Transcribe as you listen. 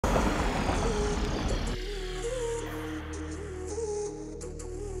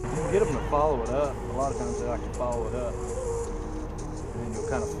get them to follow it up. A lot of times they like to follow it up. And then you'll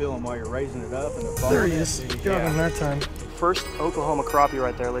kind of feel them while you're raising it up, and they'll follow there he is. Got him that time. First Oklahoma crappie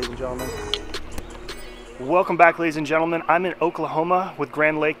right there, ladies and gentlemen. Welcome back, ladies and gentlemen. I'm in Oklahoma with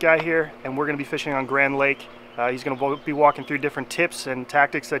Grand Lake Guy here, and we're going to be fishing on Grand Lake. He's going to be walking through different tips and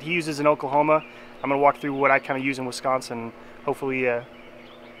tactics that he uses in Oklahoma. I'm going to walk through what I kind of use in Wisconsin, and hopefully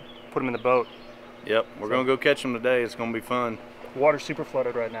put him in the boat. Yep, we're going to go catch them today. It's going to be fun. Water's super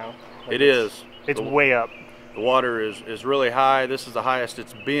flooded right now. Like it's way up. The water is really high. This is the highest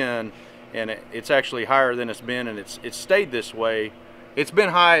it's been, and it's actually higher than it's been, and it's stayed this way. It's been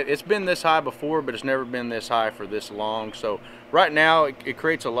high. It's been this high before, but it's never been this high for this long. So right now it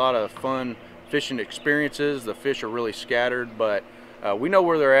creates a lot of fun fishing experiences. The fish are really scattered, but we know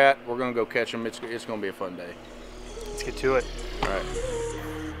where they're at. We're going to go catch them. It's going to be a fun day. Let's get to it. All right.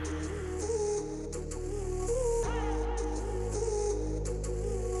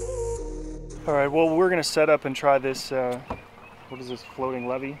 All right, well, we're gonna set up and try this, what is this, floating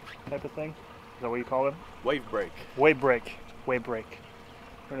levee type of thing? Is that what you call it? Wave break. Wave break, wave break.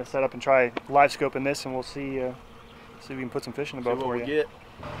 We're gonna set up and try live scoping this, and we'll see if we can put some fish in the boat for you. Get.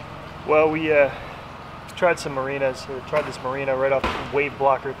 Well, we tried some marinas, or tried this marina right off the wave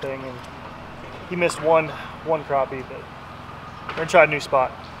blocker thing, and he missed one crappie, but we're gonna try a new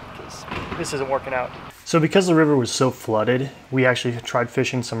spot, because this isn't working out. So because the river was so flooded, we actually tried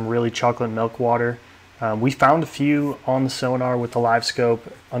fishing some really chocolate milk water. We found a few on the sonar with the live scope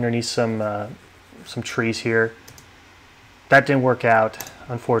underneath some trees here. That didn't work out,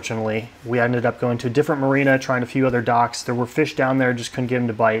 unfortunately. We ended up going to a different marina, trying a few other docks. There were fish down there, just couldn't get them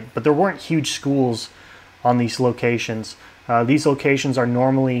to bite, but there weren't huge schools on these locations. These locations are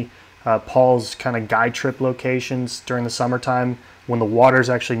normally Paul's kind of guide trip locations during the summertime when the water is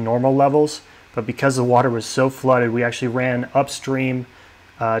actually normal levels. But because the water was so flooded, we actually ran upstream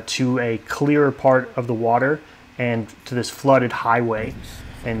to a clearer part of the water and to this flooded highway.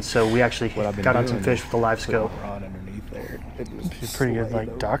 And so we actually got on some fish with the live scope. Underneath there. It's pretty good,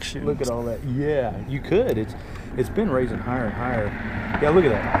 like dock shooting. Look at all that. Yeah, you could. It's been raising higher and higher. Yeah, look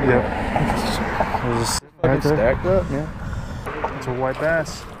at that. Yeah. It's right there. Stacked up. Yeah. It's a white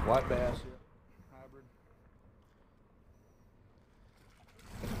bass. White bass.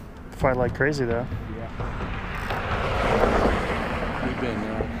 Fight like crazy though. Yeah. We've been.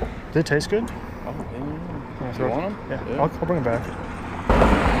 Did it taste good? Oh, yeah. You want them? Yeah. I'll bring them back.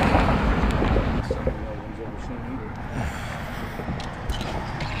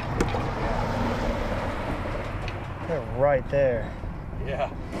 They're right there. Yeah.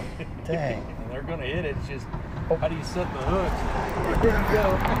 Dang. And they're gonna hit it. It's just how do you set the hooks? There you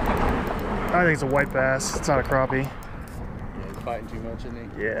go. I think it's a white bass. It's not a crappie. Yeah, he's fighting too much,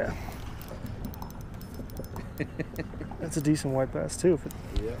 isn't he? Yeah. That's a decent white bass too if it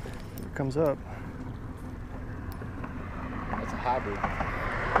comes up. That's a hybrid.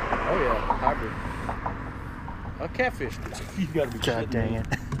 Oh yeah, hybrid. A catfish. You gotta be God dang it.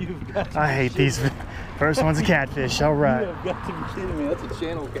 You've got to I hate these. First one's a catfish, all right. You have got to be kidding me. That's a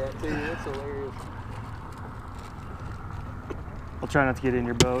channel cat too. That's hilarious. I'll try not to get in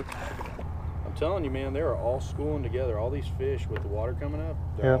your boat. I'm telling you, man, they are all schooling together. All these fish with the water coming up,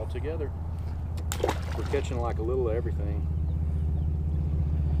 they're all together. We're catching like a little of everything.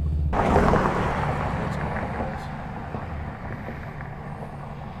 That's nice.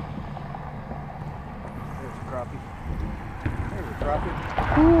 There's a crappie. There's a crappie.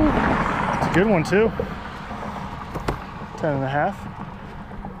 Ooh, it's a good one too. 10 and a half.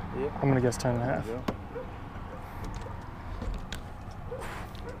 Yep. I'm gonna guess 10 and a half.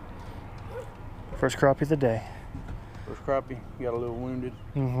 First crappie of the day. First crappie. You got a little wounded.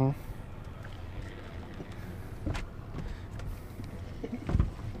 Mm-hmm.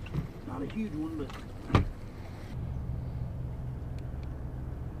 Not a huge one, but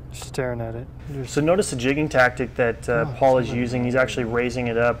Just staring at it. So notice the jigging tactic that Paul is using. He's actually raising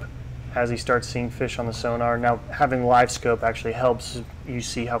it up as he starts seeing fish on the sonar. Now, having live scope actually helps you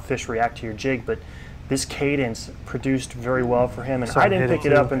see how fish react to your jig, but this cadence produced very well for him, and I didn't pick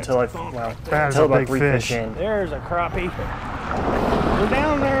it up until until about 3 fish in. There's a crappie. We're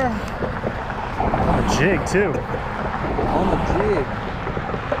down there. On the jig too. On the jig.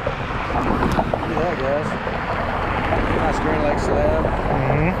 Look at that, guys. Nice Grand Lake slab.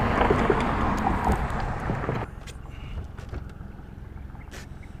 Mm-hmm.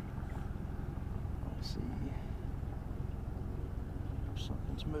 Let's see.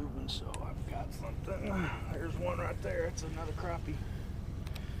 Something's moving, so I've got something. There's one right there. It's another crappie.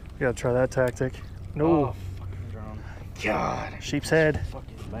 You gotta try that tactic. No. Oh, fucking drum. God. Sheep's head.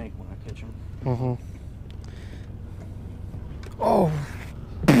 Fucking bank when I catch them. Mm-hmm. Oh.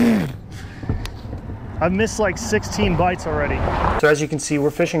 I've missed like 16 bites already. So as you can see, we're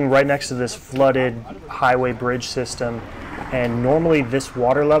fishing right next to this flooded highway bridge system. And normally this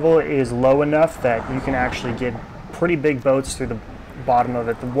water level is low enough that you can actually get pretty big boats through the bottom of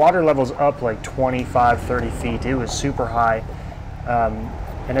it. The water level's up like 25, 30 feet. It was super high.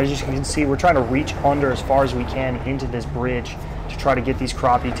 And as you can see, we're trying to reach under as far as we can into this bridge to try to get these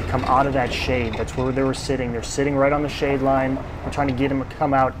crappie to come out of that shade. That's where they were sitting. They're sitting right on the shade line. We're trying to get them to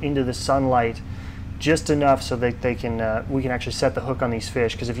come out into the sunlight just enough so that they can, we can actually set the hook on these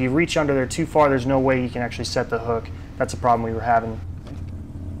fish. Because if you reach under there too far, there's no way you can actually set the hook. That's a problem we were having.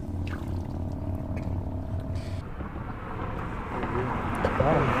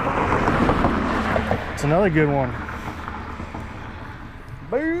 It's another good one.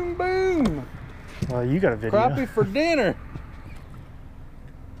 Boom, boom. Well, you got a video. Crappie for dinner.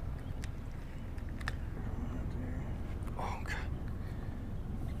 Oh, God.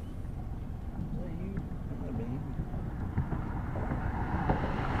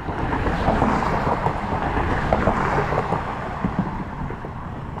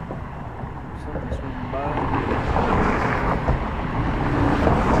 Something swimming by.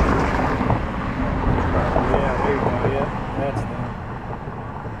 Yeah, there you go. Yeah, that's them.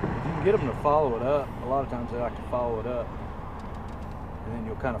 Get them to follow it up. A lot of times they like to follow it up, and then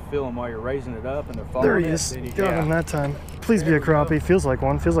you'll kind of feel them while you're raising it up, and they're following. There he is. Got him that time. Please be a crappie. Feels like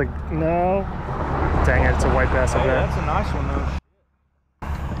one. Feels like no. Dang it! It's a white bass. Hey, that's a nice one though.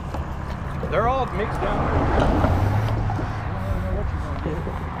 They're all mixed down there. I don't know what you're gonna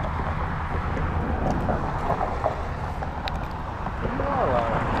get.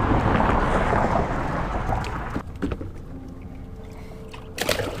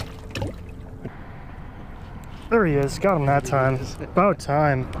 There he is. Got him that time. About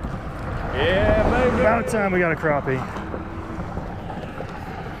time. Yeah, baby. About time we got a crappie.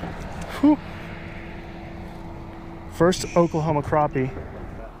 Whew. First Oklahoma crappie.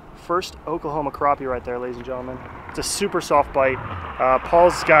 First Oklahoma crappie right there, ladies and gentlemen. It's a super soft bite.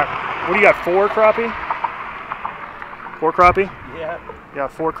 Paul's got, what do you got, 4 crappie? 4 crappie? Yeah. Yeah,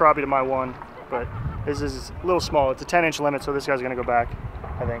 4 crappie to my 1. But this is a little small. It's a 10-inch limit, so this guy's going to go back,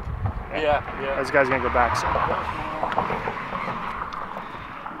 I think. Yeah. This guy's going to go back. So.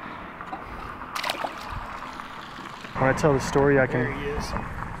 When I tell the story, I can. There he is.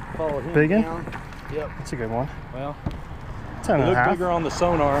 Follow him Big one? down. Yep. That's a good one. Well, 10 and a look half. bigger on the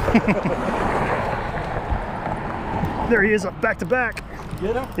sonar. There he is, back to back.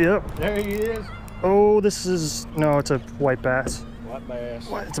 Get him? Yep. There he is. Oh, this is, no, it's a white bass. White bass.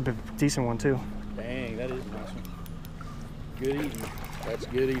 What? It's a decent one too. Dang, that is a nice one. Good eating. That's a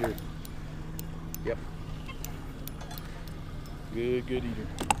good eater. Yep. Good eater.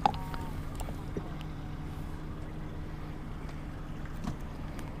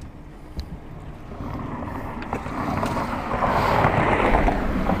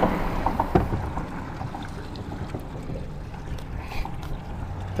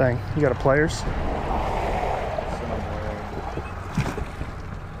 Dang, you got a players?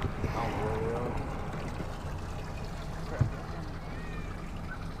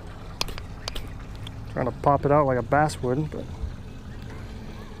 Trying to pop it out like a bass would, but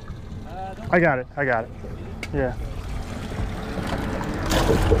I got it. Yeah.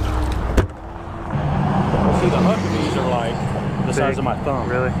 See, the hook of these are like the size of my thumb.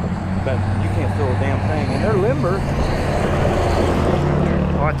 Really? But you can't throw a damn thing, and they're limber.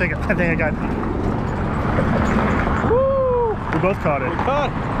 Oh, I think I got. Woo! We both caught it. We caught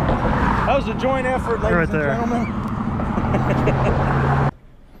it. That was a joint effort, ladies and gentlemen.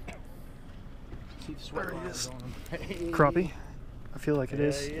 There he is. Crappie. I feel like it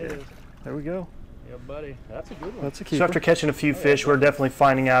is. Yeah. There we go. Yeah, buddy. That's a good one. That's a keeper. So after catching a few fish, we're definitely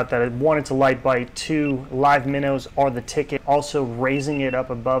finding out that 1, it's a light bite, 2, live minnows are the ticket. Also raising it up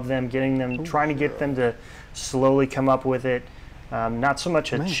above them, getting them, trying to get them to slowly come up with it. Not so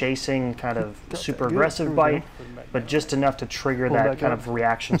much a chasing kind of super aggressive bite, but just enough to trigger that kind of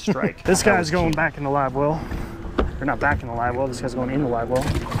reaction strike. This guy's going back in the live well. Or not back in the live well, this guy's going in the live well.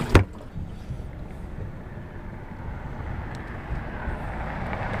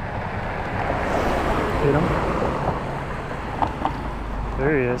 Hit him.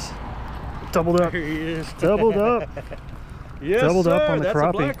 There he is. Doubled up. There he is. Doubled up. Yes, Doubled sir. up on the That's crappie.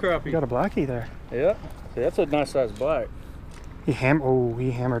 a black crappie. You got a blackie there. Yeah. See, that's a nice size black. He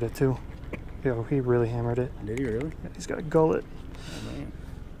hammered it too. Yo, he really hammered it. Did he really? Yeah, he's got a gullet. Oh, man.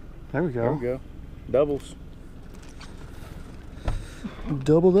 There we go. There we go. Doubles.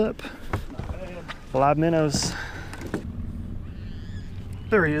 Doubled up. Live minnows.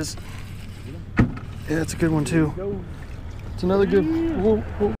 There he is. Yeah, that's a good one too. It's another good. Whoa,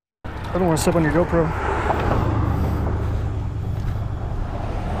 whoa. I don't want to step on your GoPro.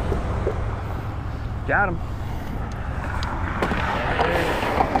 Got him.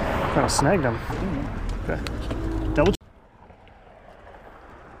 Kind of snagged him. Okay. Double.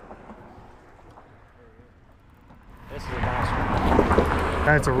 This is a nice one.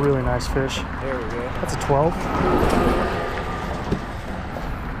 That's a really nice fish. There we go. That's a 12.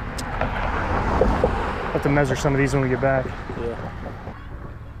 Have to measure some of these when we get back. Yeah.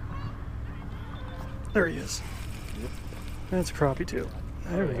 There he is. Yep. That's a crappie too.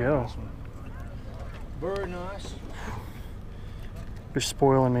 There we go. Nice one. Very nice. You're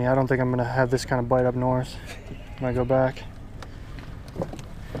spoiling me. I don't think I'm gonna have this kind of bite up north when I go back.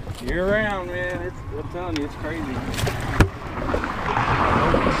 You're around, man. I'm telling you, it's crazy. I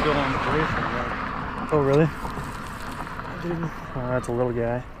hope it's still on the peripheral, right? Oh, really? Oh, that's a little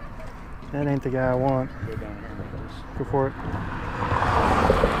guy. That ain't the guy I want. Go down here with this. Go for it.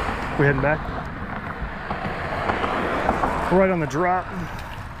 We heading back? Right on the drop.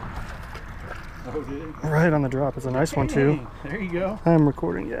 Oh, did it? Right on the drop. It's a nice one too. There you go. I'm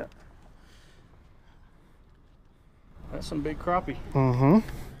recording yet. That's some big crappie. Mm-hmm.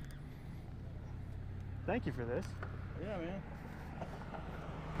 Thank you for this. Yeah, man.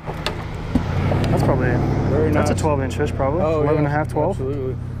 That's probably Very nice. that's a 12-inch fish, probably. Oh, 11 and a yeah, half, 12.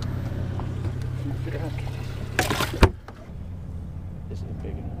 Absolutely. This is a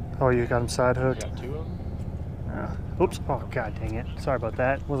big one. Oh, you got him side hooked. Got 2 of them? Oops. Oh, god dang it. Sorry about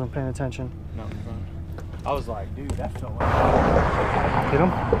that. Wasn't paying attention. Nothing fun. I was like, dude, that felt like... Hit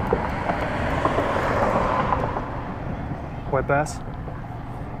him. White bass.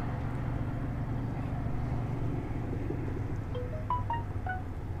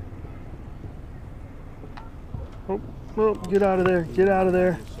 Oh, get out of there. Get out of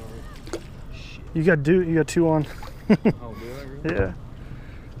there. Sorry. You got 2 on. Oh, did I really? Yeah.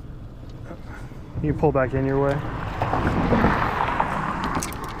 You can pull back in your way.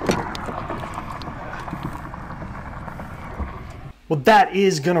 Well, that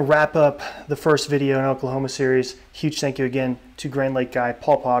is going to wrap up the first video in Oklahoma series. Huge thank you again to Grand Lake Guy,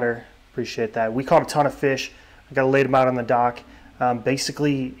 Paul Potter. Appreciate that. We caught a ton of fish. I got to lay them out on the dock.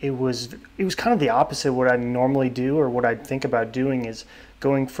 Basically, it was kind of the opposite of what I normally do, or what I'd think about doing, is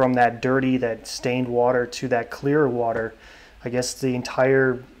going from that dirty, that stained water to that clearer water. I guess the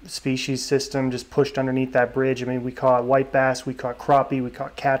entire species system just pushed underneath that bridge. I mean, we caught white bass, we caught crappie, we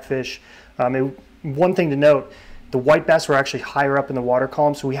caught catfish. One thing to note, the white bass were actually higher up in the water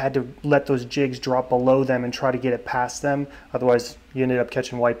column, so we had to let those jigs drop below them and try to get it past them. Otherwise, you ended up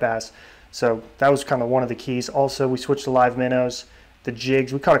catching white bass. So that was kind of one of the keys. Also, we switched to live minnows. The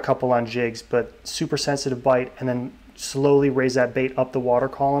jigs, we caught a couple on jigs, but super sensitive bite, and then slowly raise that bait up the water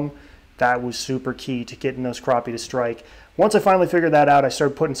column. That was super key to getting those crappie to strike. Once I finally figured that out, I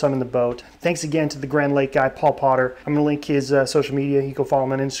started putting some in the boat. Thanks again to the Grand Lake Guy, Paul Potter. I'm gonna link his social media. You can follow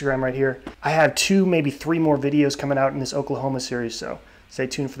him on Instagram right here. I have 2, maybe 3 more videos coming out in this Oklahoma series, so stay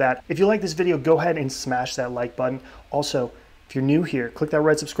tuned for that. If you like this video, go ahead and smash that like button. Also, if you're new here, click that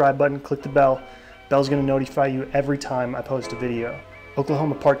red subscribe button, click the bell. Bell's gonna notify you every time I post a video.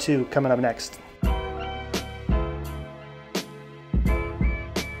 Oklahoma Part 2 coming up next.